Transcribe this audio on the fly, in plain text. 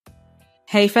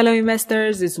Hey fellow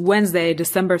investors, it's Wednesday,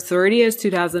 December 30th,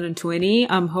 2020.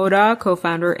 I'm Hoda,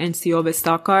 co-founder and CEO of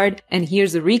StockCard, and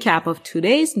here's a recap of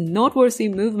today's noteworthy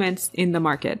movements in the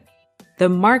market. The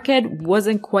market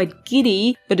wasn't quite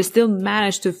giddy, but it still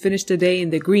managed to finish the day in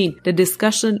the green. The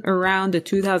discussion around the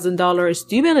 $2,000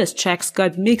 stimulus checks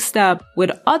got mixed up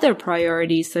with other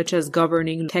priorities such as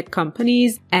governing tech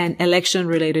companies and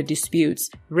election-related disputes.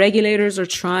 Regulators are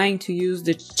trying to use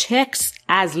the checks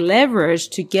as leverage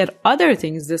to get other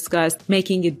things discussed,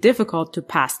 making it difficult to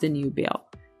pass the new bill.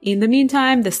 In the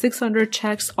meantime, the 600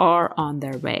 checks are on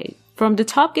their way. From the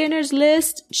top gainers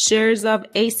list, shares of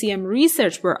ACM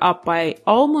Research were up by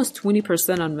almost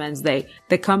 20% on Wednesday.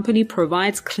 The company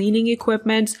provides cleaning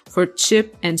equipment for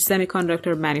chip and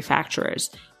semiconductor manufacturers.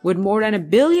 With more than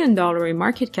 $1 billion in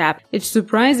market cap, it's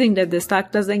surprising that the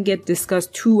stock doesn't get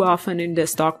discussed too often in the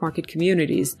stock market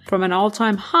communities. From an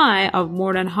all-time high of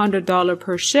more than $100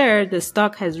 per share, the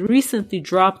stock has recently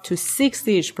dropped to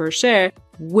 $60 per share.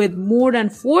 With more than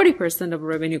 40% of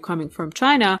revenue coming from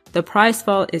China, the price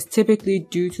fall is typically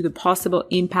due to the possible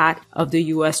impact of the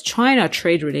US-China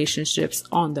trade relationships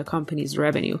on the company's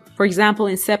revenue. For example,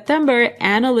 in September,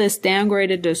 analysts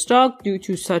downgraded the stock due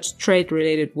to such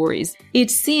trade-related worries.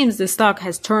 It seems the stock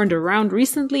has turned around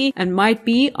recently and might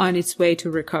be on its way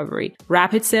to recovery.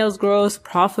 Rapid sales growth,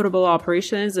 profitable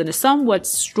operations, and a somewhat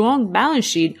strong balance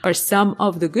sheet are some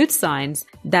of the good signs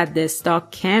that the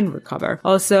stock can recover.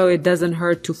 Also, it doesn't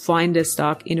hurt to find the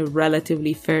stock in a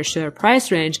relatively fair share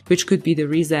price range, which could be the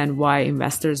reason why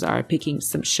investors are picking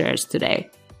some shares today.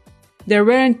 There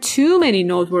weren't too many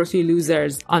noteworthy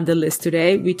losers on the list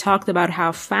today. We talked about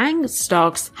how FANG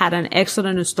stocks had an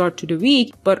excellent start to the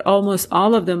week, but almost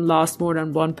all of them lost more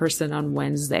than 1% on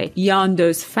Wednesday. Beyond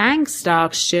those FANG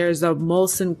stocks, shares of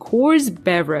Molson Coors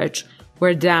Beverage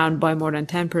were down by more than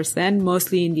 10%,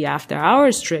 mostly in the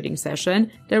after-hours trading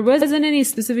session. There wasn't any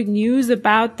specific news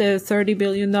about the $30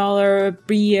 billion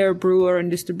beer brewer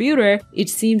and distributor. It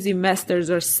seems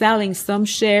investors are selling some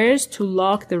shares to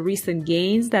lock the recent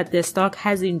gains that the stock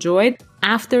has enjoyed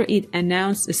after it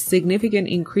announced a significant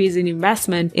increase in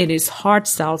investment in its hard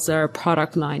seltzer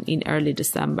product line in early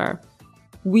December.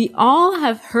 We all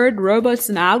have heard robots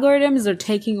and algorithms are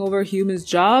taking over humans'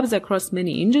 jobs across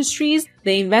many industries.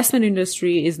 The investment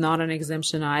industry is not an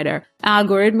exemption either.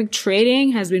 Algorithmic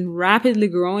trading has been rapidly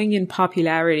growing in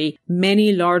popularity.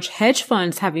 Many large hedge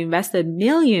funds have invested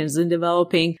millions in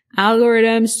developing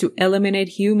algorithms to eliminate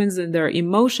humans and their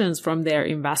emotions from their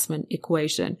investment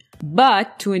equation.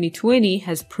 But 2020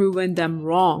 has proven them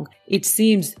wrong. It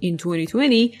seems in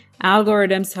 2020,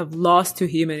 algorithms have lost to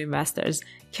human investors.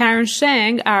 Karen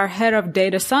Sheng, our head of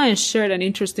data science, shared an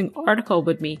interesting article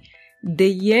with me. The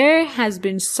year has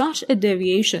been such a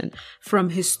deviation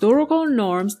from historical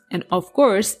norms and, of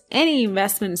course, any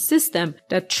investment system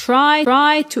that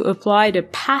tried to apply the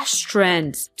past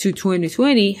trends to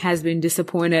 2020 has been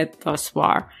disappointed thus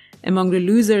far. Among the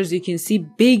losers, you can see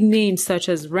big names such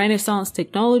as Renaissance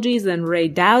Technologies and Ray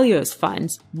Dalio's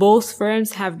funds. Both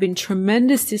firms have been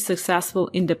tremendously successful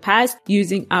in the past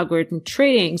using algorithmic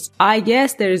tradings. I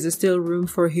guess there is still room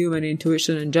for human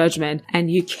intuition and judgment, and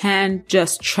you can't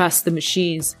just trust the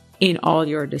machines in all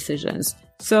your decisions.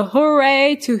 So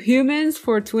hooray to humans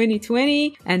for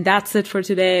 2020, and that's it for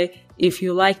today. If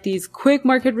you like these quick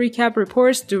market recap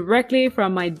reports directly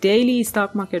from my daily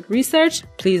stock market research,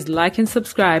 please like and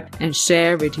subscribe and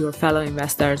share with your fellow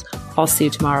investors. I'll see you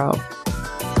tomorrow.